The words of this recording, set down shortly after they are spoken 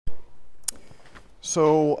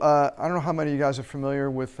So I don't know how many of you guys are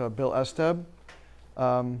familiar with Bill Esteb.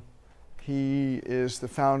 He is the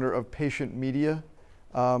founder of Patient Media.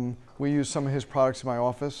 We use some of his products in my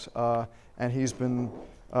office, and he's a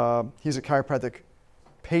chiropractic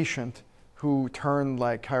patient who turned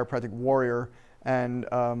like chiropractic warrior, and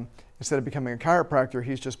instead of becoming a chiropractor,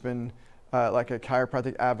 he's just been like a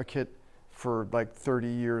chiropractic advocate for like 30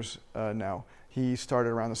 years now. He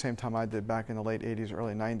started around the same time I did, back in the late 80s,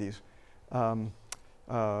 early 90s.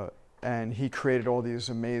 And he created all these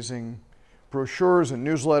amazing brochures and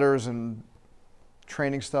newsletters and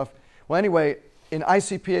training stuff. Well, anyway, in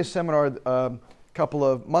ICPA seminar a couple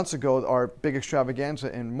of months ago, our big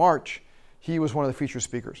extravaganza in March, he was one of the featured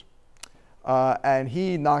speakers. And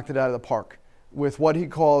he knocked it out of the park with what he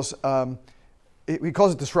calls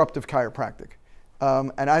it disruptive chiropractic.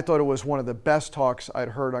 And I thought it was one of the best talks I'd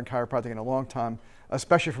heard on chiropractic in a long time,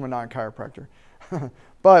 especially from a non-chiropractor.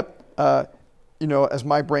 But as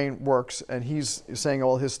my brain works, and he's saying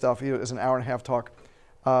all his stuff, it was an hour-and-a-half talk.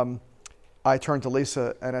 I turned to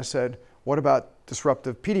Lisa and I said, "What about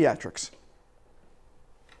disruptive pediatrics?"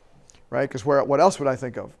 Right? Because what else would I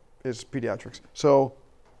think of is pediatrics? So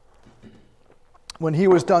when he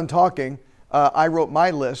was done talking, I wrote my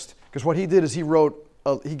list, because what he did is he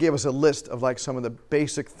gave us a list of like some of the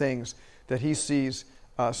basic things that he sees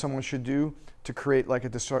someone should do to create like a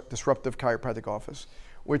disruptive chiropractic office,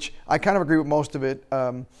 which I kind of agree with most of it.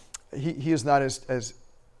 He is not as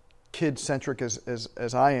kid-centric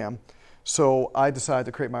as I am, so I decided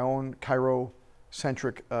to create my own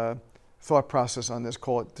chiro-centric thought process on this,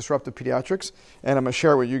 call it Disruptive Pediatrics, and I'm going to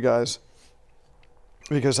share it with you guys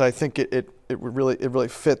because I think it really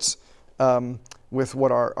fits with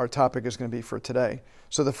what our topic is going to be for today.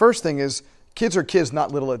 So the first thing is, kids are kids,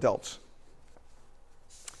 not little adults.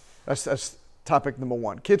 That's topic number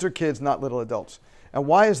one. Kids are kids, not little adults. And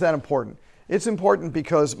why is that important? It's important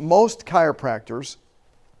because most chiropractors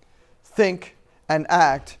think and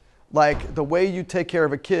act like the way you take care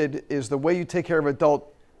of a kid is the way you take care of an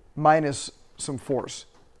adult minus some force,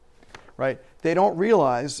 right? They don't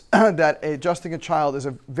realize that adjusting a child is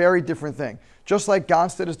a very different thing. Just like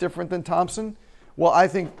Gonstead is different than Thompson, well, I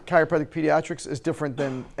think chiropractic pediatrics is different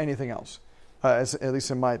than anything else, at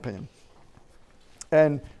least in my opinion.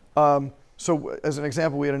 And so as an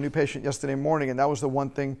example, we had a new patient yesterday morning, and that was the one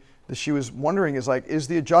thing that she was wondering is like, is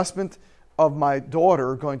the adjustment of my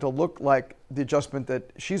daughter going to look like the adjustment that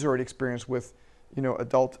she's already experienced with, with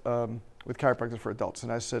chiropractors for adults?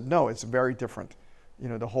 And I said, no, it's very different.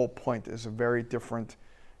 The whole point is a very different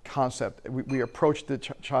concept. We approach the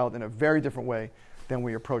child in a very different way than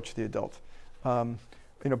we approach the adult.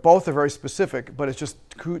 Both are very specific, but it's just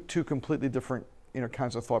two completely different,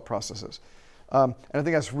 kinds of thought processes. And I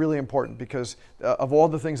think that's really important because of all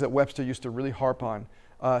the things that Webster used to really harp on,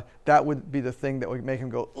 that would be the thing that would make him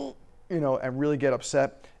go, and really get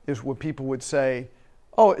upset, is when people would say,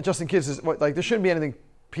 oh, adjusting kids is like, there shouldn't be anything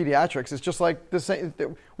pediatrics. It's just like the same.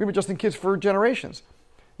 We've been adjusting kids for generations.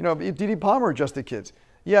 D.D. Palmer adjusted kids.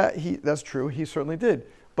 Yeah, that's true. He certainly did.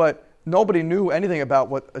 But nobody knew anything about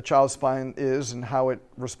what a child's spine is and how it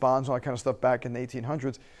responds, all that kind of stuff back in the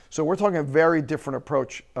 1800s. So we're talking a very different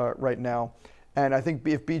approach right now. And I think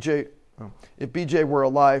if BJ were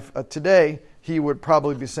alive today, he would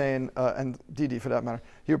probably be saying, and DD for that matter,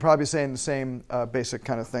 he would probably be saying the same basic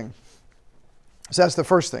kind of thing. So that's the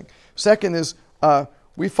first thing. Second is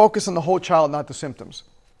we focus on the whole child, not the symptoms,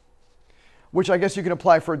 which I guess you can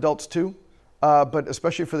apply for adults too, but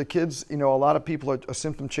especially for the kids, a lot of people are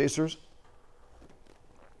symptom chasers.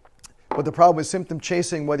 But the problem with symptom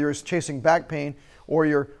chasing, whether you're chasing back pain or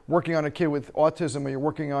you're working on a kid with autism or you're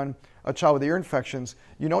working on a child with ear infections,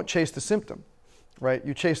 you don't chase the symptom, right?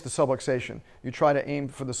 You chase the subluxation. You try to aim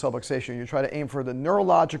for the subluxation. You try to aim for the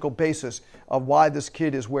neurological basis of why this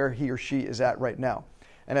kid is where he or she is at right now.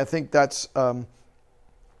 And I think that's a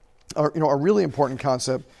really important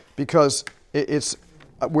concept because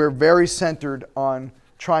we're very centered on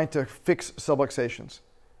trying to fix subluxations,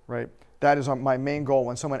 right? That is my main goal.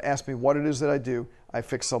 When someone asks me what it is that I do, I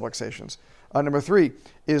fix subluxations. Number three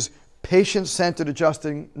is patient-centered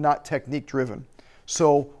adjusting, not technique-driven.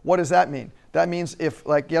 So what does that mean? That means if,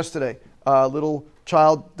 like yesterday, a little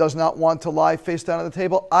child does not want to lie face down on the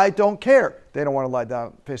table, I don't care. They don't want to lie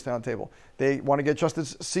down face down on the table. They want to get adjusted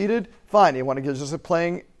seated, fine. You want to get adjusted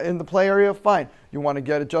playing in the play area, fine. You want to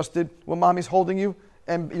get adjusted when mommy's holding you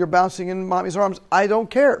and you're bouncing in mommy's arms, I don't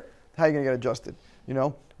care how you're going to get adjusted.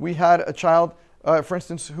 We had a child, for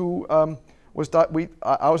instance, who I was the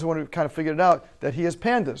one who kind of figured it out, that he has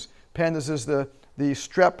PANDAS. PANDAS is the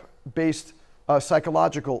strep-based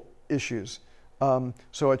psychological issues.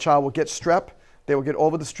 So a child will get strep, They will get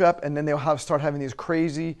over the strep, and then they'll start having these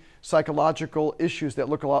crazy psychological issues that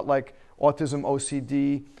look a lot like autism,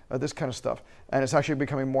 OCD, this kind of stuff. And it's actually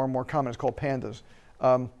becoming more and more common. It's called PANDAS.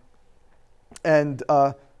 And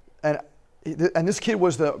this kid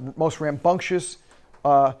was the most rambunctious,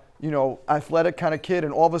 athletic kind of kid.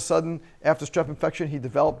 And all of a sudden, after strep infection, he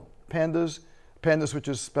developed PANDAS, which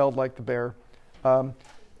is spelled like the bear.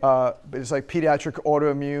 It's like pediatric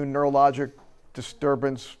autoimmune neurologic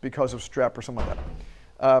disturbance because of strep or something like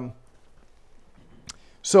that.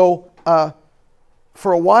 So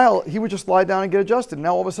for a while, he would just lie down and get adjusted.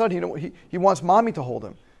 Now all of a sudden, he wants mommy to hold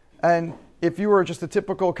him. And if you were just a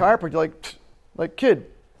typical chiropractor, you're like, kid,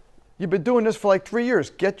 you've been doing this for like 3 years.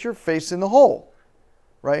 Get your face in the hole,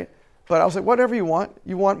 right? But I was like, whatever you want.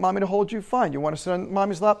 You want mommy to hold you? Fine. You want to sit on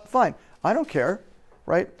mommy's lap? Fine. I don't care,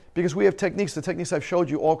 right? Because we have techniques, the techniques I've showed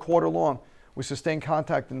you all quarter long. We sustain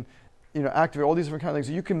contact and activate all these different kind of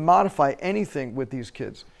things. You can modify anything with these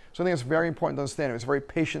kids. So I think it's very important to understand. It's very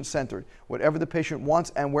patient-centered. Whatever the patient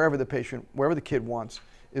wants and wherever the kid wants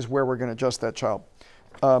is where we're going to adjust that child.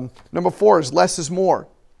 Number 4 is less is more.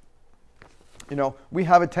 We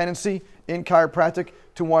have a tendency in chiropractic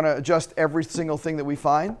to want to adjust every single thing that we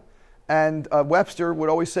find. And Webster would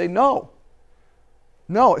always say no.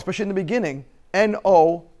 No, especially in the beginning,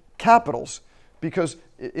 N-O, capitals. Because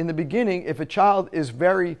in the beginning, if a child is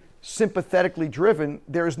very sympathetically driven,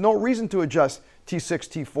 there is no reason to adjust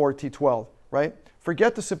T6, T4, T12, right?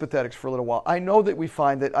 Forget the sympathetics for a little while. I know that we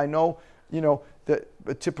find that, that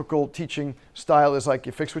a typical teaching style is like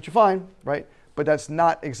you fix what you find, right? But that's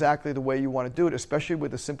not exactly the way you want to do it, especially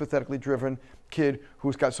with a sympathetically driven kid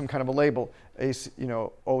who's got some kind of a label,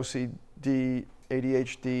 OCD,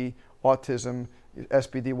 ADHD, autism,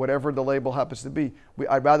 SPD, whatever the label happens to be.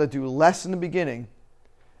 I'd rather do less in the beginning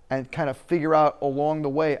and kind of figure out along the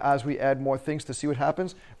way as we add more things to see what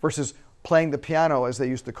happens versus playing the piano, as they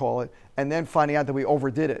used to call it, and then finding out that we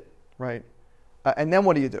overdid it, right? And then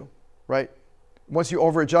what do, right? Once you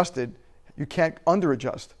over-adjusted, you can't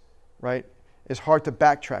under-adjust, right? It's hard to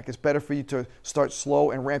backtrack. It's better for you to start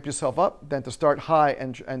slow and ramp yourself up than to start high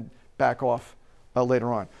and back off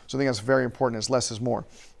later on. So I think that's very important, is less is more.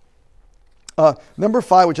 Number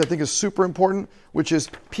 5, which I think is super important, which is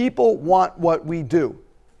people want what we do.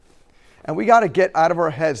 And we got to get out of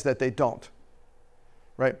our heads that they don't,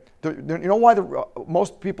 right? You know why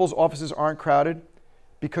most people's offices aren't crowded?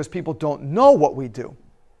 Because people don't know what we do.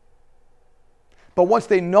 But once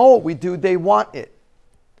they know what we do, they want it,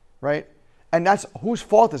 right? And that's whose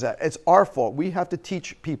fault is that? It's our fault. We have to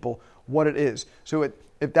teach people what it is. So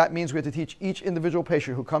if that means we have to teach each individual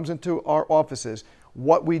patient who comes into our offices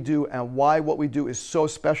what we do and why what we do is so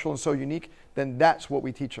special and so unique, then that's what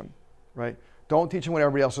we teach them, right? Don't teach them what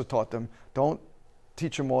everybody else has taught them. Don't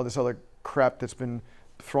teach them all this other crap that's been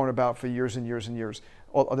thrown about for years and years and years.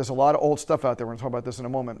 There's a lot of old stuff out there, we're going to talk about this in a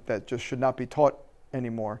moment, that just should not be taught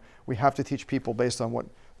anymore. We have to teach people based on what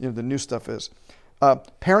the new stuff is.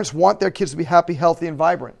 Parents want their kids to be happy, healthy, and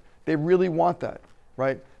vibrant. They really want that,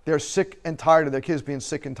 right? They're sick and tired of their kids being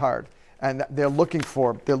sick and tired. And they're looking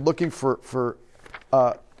for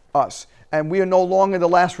us. And we are no longer the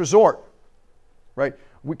last resort, right?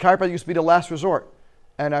 Chiropractic used to be the last resort.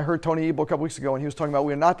 And I heard Tony Ebel a couple weeks ago, and he was talking about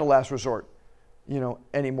we're not the last resort,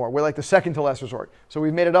 anymore. We're like the second to last resort. So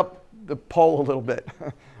we've made it up the pole a little bit,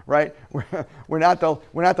 right? We're not the.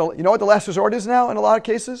 You know what the last resort is now in a lot of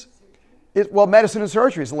cases? Medicine and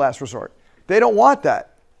surgery is the last resort. They don't want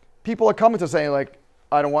that. People are coming to saying like,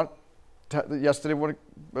 I don't want.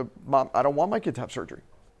 Mom, I don't want my kid to have surgery.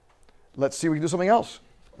 Let's see if we can do something else,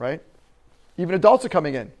 right? Even adults are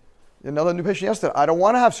coming in. Another new patient yesterday, I don't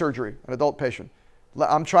want to have surgery, an adult patient.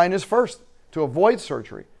 I'm trying this first to avoid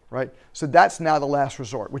surgery, right? So that's now the last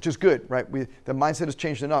resort, which is good, right? The mindset has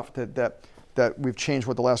changed enough that we've changed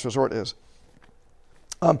what the last resort is.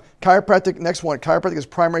 Next one, chiropractic is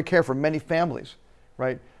primary care for many families,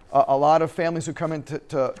 right? A lot of families who come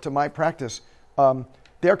into my practice,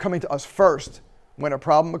 they're coming to us first when a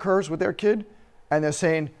problem occurs with their kid, and they're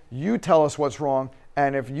saying, you tell us what's wrong,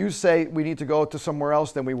 and if you say we need to go to somewhere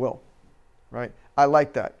else, then we will, right? I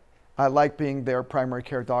like that. I like being their primary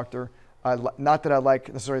care doctor. Not that I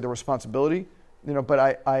like necessarily the responsibility, but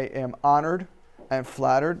I am honored and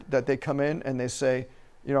flattered that they come in and they say,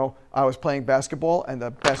 I was playing basketball and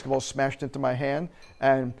the basketball smashed into my hand,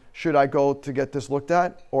 and should I go to get this looked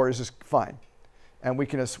at, or is this fine? And we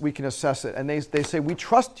can assess it. And they say, we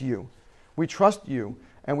trust you. We trust you,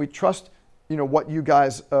 and we trust what you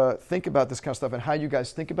guys think about this kind of stuff and how you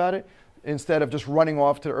guys think about it, instead of just running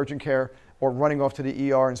off to urgent care or running off to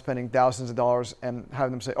the ER and spending thousands of dollars and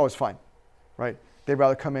having them say, oh, it's fine, right? They'd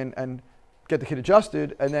rather come in and get the kid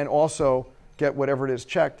adjusted and then also get whatever it is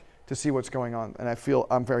checked to see what's going on. And I feel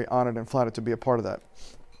I'm very honored and flattered to be a part of that.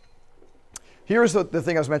 Here's the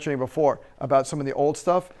thing I was mentioning before about some of the old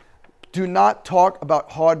stuff. Do not talk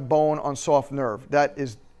about hard bone on soft nerve. That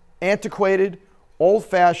is antiquated,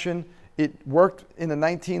 old-fashioned. It worked in the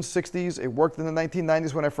 1960s. It worked in the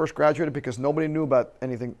 1990s when I first graduated because nobody knew about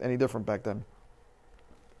anything any different back then.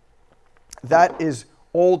 That is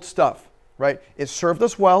old stuff, right? It served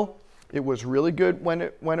us well. It was really good when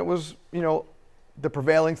it was, the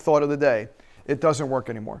prevailing thought of the day. It doesn't work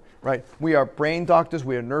anymore, right? We are brain doctors.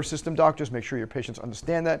 We are nerve system doctors. Make sure your patients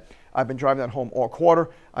understand that. I've been driving that home all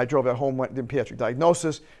quarter. I drove that home in pediatric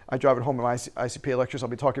diagnosis. I drive it home in my ICPA lectures. I'll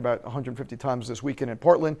be talking about 150 times this weekend in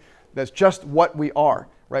Portland. That's just what we are,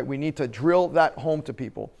 right? We need to drill that home to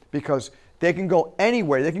people because they can go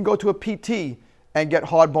anywhere. They can go to a PT and get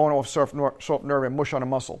hard bone off soft nerve and mush on a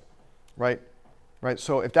muscle, right? Right.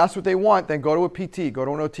 So if that's what they want, then go to a PT, go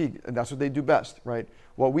to an OT, and that's what they do best, right?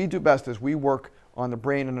 What we do best is we work on the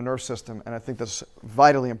brain and the nerve system, and I think that's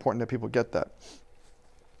vitally important that people get that.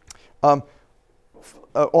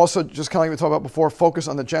 Also, just kind of like we talked about before, focus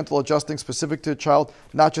on the gentle adjusting specific to the child,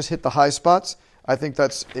 not just hit the high spots. I think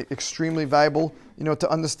that's extremely valuable,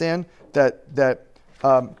 to understand that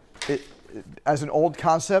as an old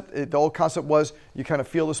concept, the old concept was you kind of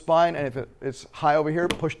feel the spine, and if it's high over here,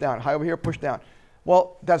 push down, high over here, push down.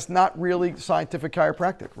 Well, that's not really scientific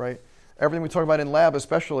chiropractic, right? Everything we talk about in lab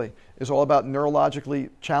especially is all about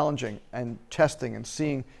neurologically challenging and testing and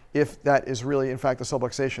seeing if that is really, in fact, a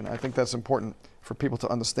subluxation. I think that's important for people to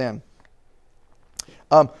understand.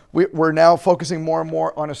 We're now focusing more and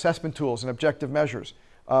more on assessment tools and objective measures.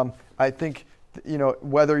 I think,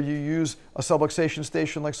 whether you use a subluxation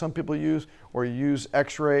station like some people use, or you use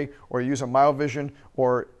X-ray, or you use a myovision,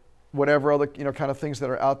 or whatever other kind of things that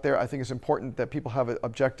are out there, I think it's important that people have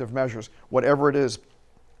objective measures, whatever it is.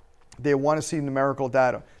 They want to see numerical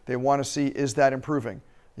data. They want to see, is that improving?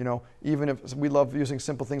 Even if we love using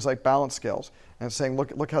simple things like balance scales and saying,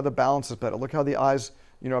 look how the balance is better. Look how the eyes,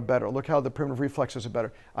 are better. Look how the primitive reflexes are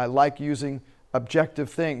better. I like using objective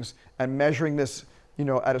things and measuring this,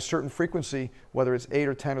 at a certain frequency, whether it's 8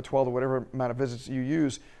 or 10 or 12 or whatever amount of visits you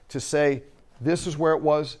use, to say, this is where it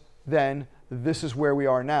was then, this is where we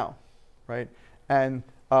are now, right? And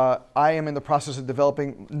I am in the process of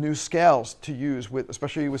developing new scales to use,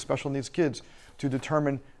 especially with special needs kids, to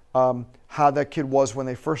determine how that kid was when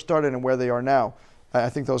they first started and where they are now. I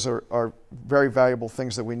think those are very valuable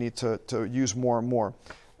things that we need to use more and more.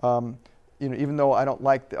 Even though I don't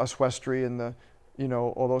like the Oswestry and the,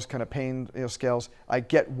 all those kind of pain scales, I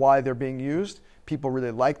get why they're being used. People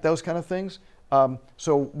really like those kind of things.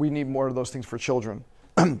 So we need more of those things for children.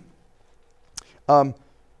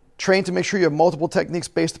 Train to make sure you have multiple techniques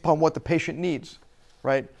based upon what the patient needs,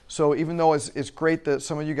 right? So even though it's great that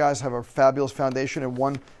some of you guys have a fabulous foundation in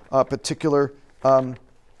one particular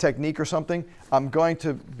technique or something, I'm going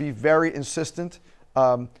to be very insistent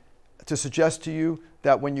to suggest to you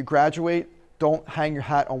that when you graduate, don't hang your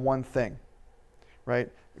hat on one thing, right?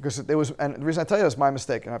 Because and the reason I tell you that is my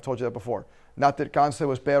mistake, and I've told you that before. Not that Gonstead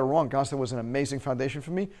was bad or wrong. Gonstead was an amazing foundation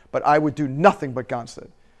for me, but I would do nothing but Gonstead.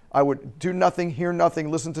 I would do nothing, hear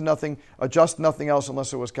nothing, listen to nothing, adjust nothing else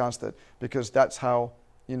unless it was Gonstead, because that's how,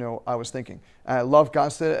 I was thinking. And I love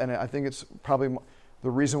Gonstead, and I think it's probably the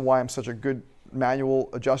reason why I'm such a good manual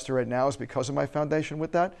adjuster right now is because of my foundation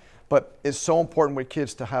with that. But it's so important with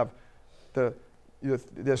kids to have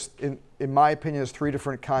in my opinion, there's 3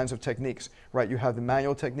 different kinds of techniques, right? You have the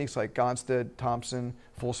manual techniques like Gonstead, Thompson,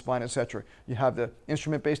 full spine, etc. You have the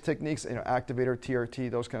instrument-based techniques, activator,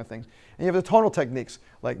 TRT, those kind of things. And you have the tonal techniques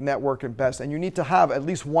like network and best. And you need to have at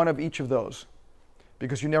least one of each of those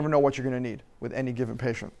because you never know what you're going to need with any given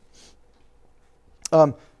patient.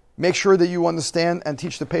 Make sure that you understand and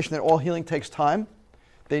teach the patient that all healing takes time.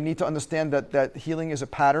 They need to understand that healing is a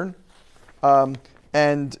pattern,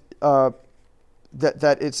 and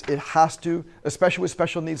that it has to, especially with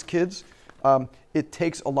special needs kids, it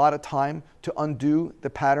takes a lot of time to undo the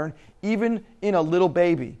pattern, even in a little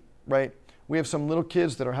baby, right? We have some little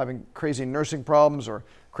kids that are having crazy nursing problems or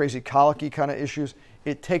crazy colicky kind of issues.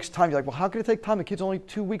 It takes time. You're like, well, how can it take time? The kid's only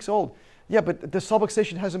 2 weeks old. Yeah, but the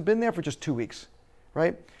subluxation hasn't been there for just 2 weeks,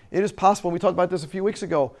 right? It is possible. We talked about this a few weeks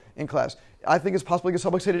ago in class. I think it's possible to get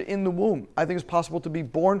subluxated in the womb. I think it's possible to be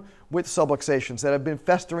born with subluxations that have been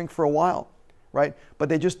festering for a while, right? But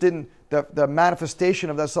they just didn't, the manifestation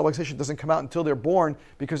of that subluxation doesn't come out until they're born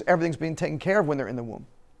because everything's being taken care of when they're in the womb,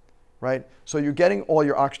 right? So you're getting all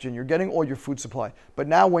your oxygen, you're getting all your food supply. But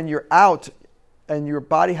now when you're out and your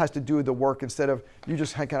body has to do the work instead of you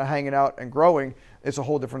just kind of hanging out and growing, it's a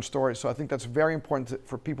whole different story. So I think that's very important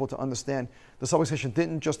for people to understand. The subluxation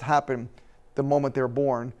didn't just happen the moment they're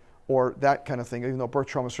born or that kind of thing, even though birth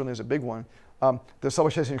trauma certainly is a big one. The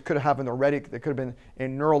subluxation could have happened already. There could have been a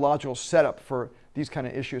neurological setup for these kind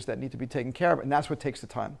of issues that need to be taken care of, and that's what takes the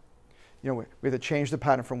time. We have to change the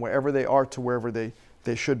pattern from wherever they are to wherever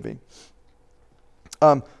they should be.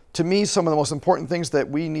 To me, some of the most important things that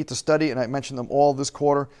we need to study, and I mentioned them all this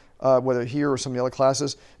quarter, whether here or some of the other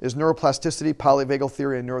classes, is neuroplasticity, polyvagal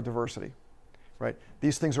theory, and neurodiversity. Right?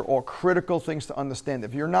 These things are all critical things to understand.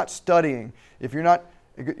 If you're not studying, if you're not,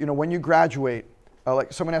 when you graduate,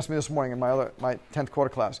 like someone asked me this morning in my 10th quarter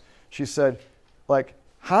class, she said, like,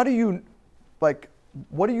 what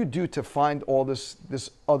do you do to find all this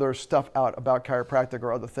other stuff out about chiropractic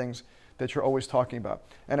or other things that you're always talking about?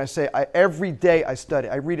 And I say, every day I study.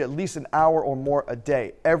 I read at least an hour or more a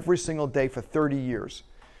day, every single day for 30 years.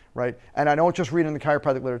 Right? And I don't just read in the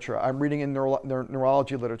chiropractic literature. I'm reading in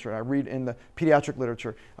neurology literature. I read in the pediatric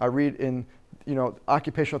literature. I read in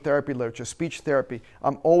occupational therapy literature, speech therapy.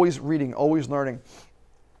 I'm always reading, always learning.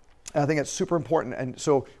 And I think it's super important. And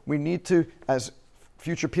so we need to, as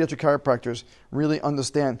future pediatric chiropractors, really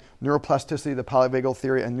understand neuroplasticity, the polyvagal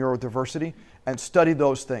theory, and neurodiversity, and study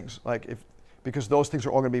those things. Because those things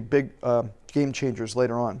are all going to be big game changers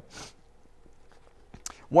later on.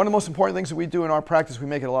 One of the most important things that we do in our practice, we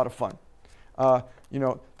make it a lot of fun.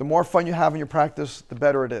 The more fun you have in your practice, the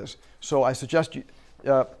better it is. So I suggest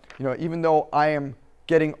even though I am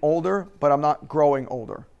getting older, but I'm not growing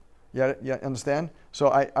older. You understand? So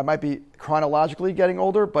I might be chronologically getting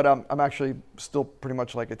older, but I'm actually still pretty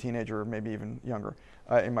much like a teenager or maybe even younger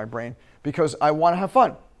in my brain because I want to have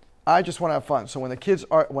fun. I just want to have fun. So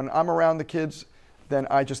when I'm around the kids, then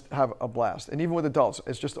I just have a blast. And even with adults,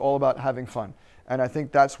 it's just all about having fun. And I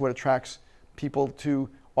think that's what attracts people to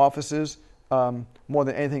offices more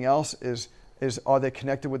than anything else is are they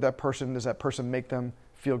connected with that person? Does that person make them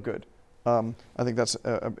feel good? I think that's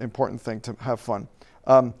an important thing to have fun.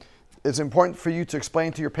 It's important for you to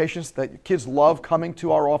explain to your patients that kids love coming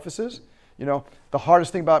to our offices. The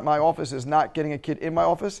hardest thing about my office is not getting a kid in my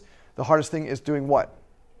office. The hardest thing is doing what?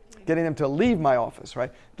 Getting them to leave my office,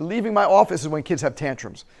 right? Leaving my office is when kids have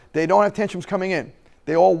tantrums. They don't have tantrums coming in.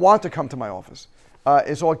 They all want to come to my office.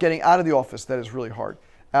 It's all getting out of the office that is really hard.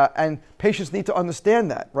 And patients need to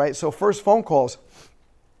understand that, right? So first phone calls,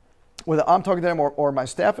 whether I'm talking to them or my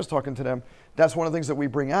staff is talking to them, that's one of the things that we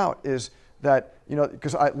bring out is that,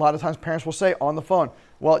 because a lot of times parents will say on the phone,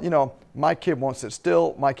 well, my kid won't sit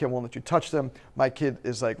still. My kid won't let you touch them. My kid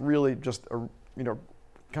is like really just,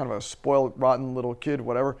 kind of a spoiled, rotten little kid,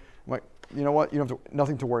 whatever. I'm like, you know what? You have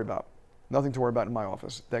nothing to worry about. Nothing to worry about in my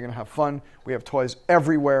office. They're going to have fun. We have toys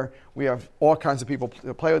everywhere. We have all kinds of people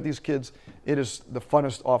to play with these kids. It is the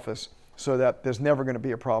funnest office so that there's never going to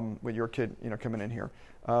be a problem with your kid, coming in here.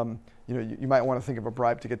 You might want to think of a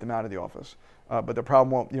bribe to get them out of the office. But the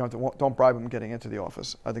problem don't bribe them getting into the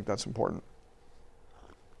office. I think that's important.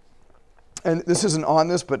 And this isn't on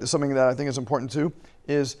this, but it's something that I think is important too,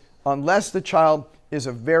 is unless the child is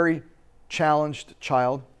a very challenged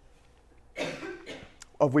child,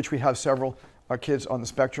 of which we have several kids on the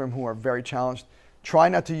spectrum who are very challenged, try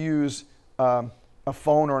not to use a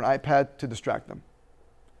phone or an iPad to distract them,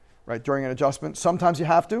 right, during an adjustment. Sometimes you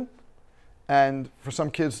have to, and for some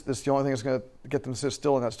kids, this is the only thing that's going to get them to sit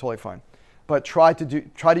still, and that's totally fine. But try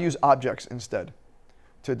to use objects instead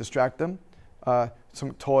to distract them,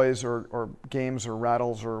 some toys or games or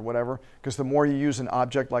rattles or whatever, because the more you use an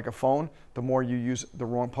object like a phone, the more you use the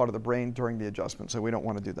wrong part of the brain during the adjustment, so we don't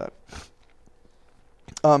want to do that.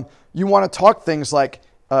 You want to talk things like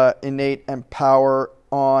innate and power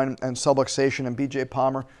on and subluxation and B.J.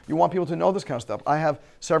 Palmer. You want people to know this kind of stuff. I have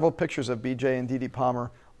several pictures of B.J. and D.D.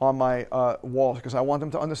 Palmer on my walls because I want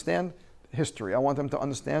them to understand history. I want them to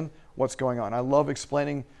understand what's going on. I love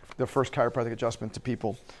explaining the first chiropractic adjustment to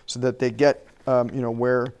people so that they get what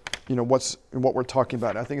we're talking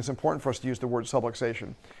about. I think it's important for us to use the word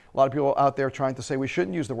subluxation. A lot of people out there trying to say we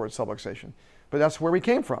shouldn't use the word subluxation, but that's where we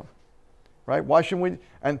came from. Right? Why shouldn't we?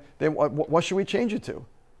 And then what should we change it to?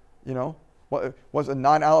 What was a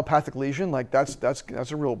non-allopathic lesion? Like that's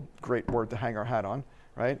a real great word to hang our hat on,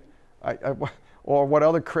 right? Or what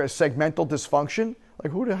other segmental dysfunction?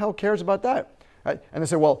 Like who the hell cares about that? Right? And they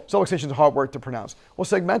say, well, subluxation is a hard word to pronounce. Well,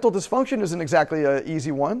 segmental dysfunction isn't exactly an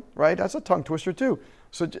easy one, right? That's a tongue twister too.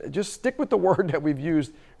 So just stick with the word that we've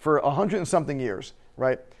used for 100 and something years,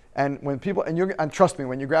 right? And when people and trust me,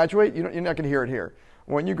 when you graduate, you're not going to hear it here.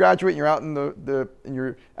 When you graduate and you're out in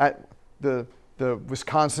you're at the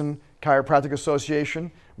Wisconsin Chiropractic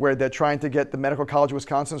Association, where they're trying to get the Medical College of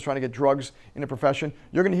Wisconsin is trying to get drugs in the profession,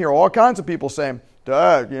 you're going to hear all kinds of people saying,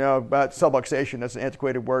 about subluxation, that's an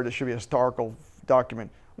antiquated word, it should be a historical document.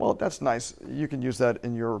 Well, that's nice. You can use that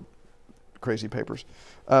in your crazy papers.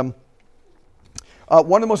 One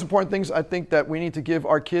of the most important things I think that we need to give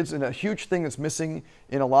our kids, and a huge thing that's missing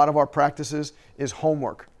in a lot of our practices, is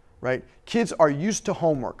homework, right? Kids are used to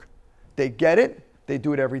homework. They get it. They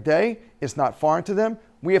do it every day. It's not foreign to them.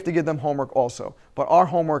 We have to give them homework also. But our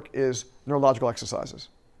homework is neurological exercises,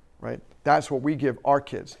 right? That's what we give our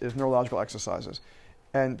kids, is neurological exercises.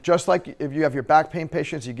 And just like if you have your back pain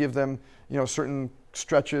patients, you give them, certain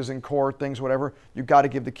stretches and core things, whatever, you got to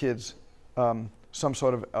give the kids some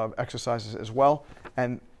sort of exercises as well,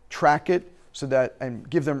 and track it so that, and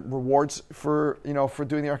give them rewards for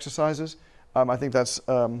doing their exercises. I think that's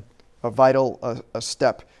a vital a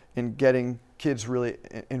step in getting kids really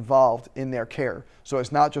involved in their care. So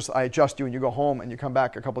it's not just I adjust you and you go home and you come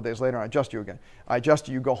back a couple of days later and I adjust you again. I adjust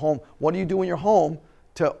you, you go home. What do you do in your home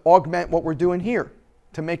to augment what we're doing here,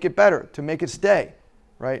 to make it better, to make it stay,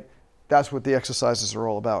 right? That's what the exercises are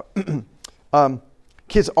all about.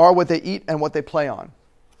 Kids are what they eat and what they play on.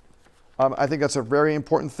 I think that's a very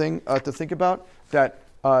important thing to think about, that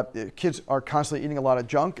kids are constantly eating a lot of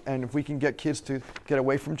junk, and if we can get kids to get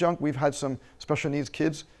away from junk. We've had some special needs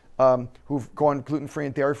kids who've gone gluten-free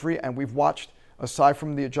and dairy-free, and we've watched, aside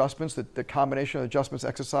from the adjustments, the combination of adjustments,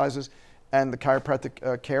 exercises, and the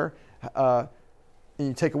chiropractic care, and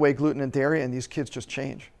you take away gluten and dairy, and these kids just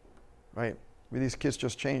change, right? These kids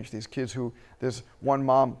just change. These kids who, there's one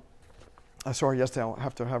mom, I saw her yesterday, I'll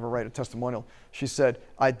have to have her write a testimonial. She said,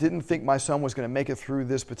 I didn't think my son was going to make it through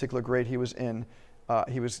this particular grade he was in.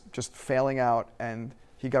 He was just failing out, and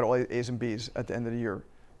he got all A's and B's at the end of the year.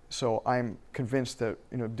 So I'm convinced that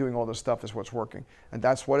doing all this stuff is what's working. And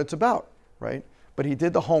that's what it's about, right? But he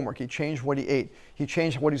did the homework. He changed what he ate. He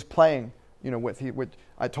changed what he's playing with.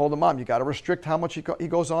 I told the mom, you got to restrict how much he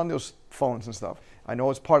goes on those phones and stuff. I know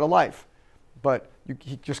it's part of life, but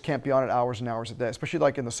he just can't be on it hours and hours a day, especially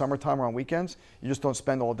like in the summertime or on weekends. You just don't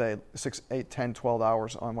spend all day, 6, 8, 10, 12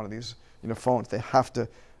 hours on one of these phones. They have to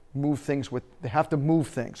move things. They have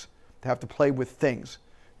to play with things,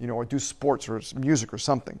 or do sports or music or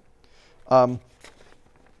something. And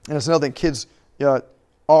it's another thing, kids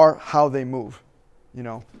are how they move.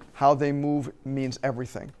 How they move means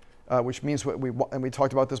everything, which means and we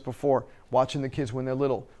talked about this before, watching the kids when they're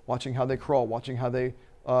little, watching how they crawl, watching how they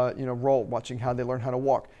roll, watching how they learn how to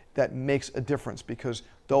walk. That makes a difference, because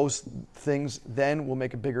those things then will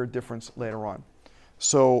make a bigger difference later on.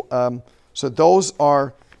 So, so those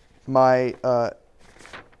are my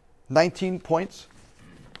 19 points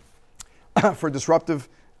for disruptive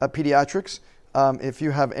pediatrics. If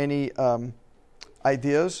you have any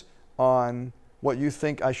ideas on what you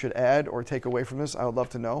think I should add or take away from this, I would love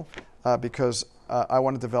to know, because I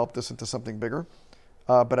want to develop this into something bigger.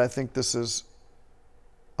 But I think this is,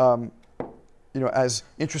 as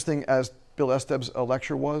interesting as Bill Esteb's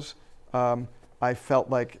lecture was, I felt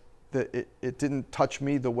like that it didn't touch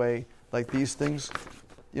me the way like these things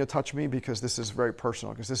touch me, because this is very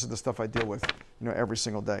personal, because this is the stuff I deal with every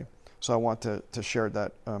single day. So I want to share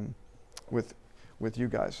that with you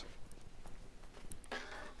guys.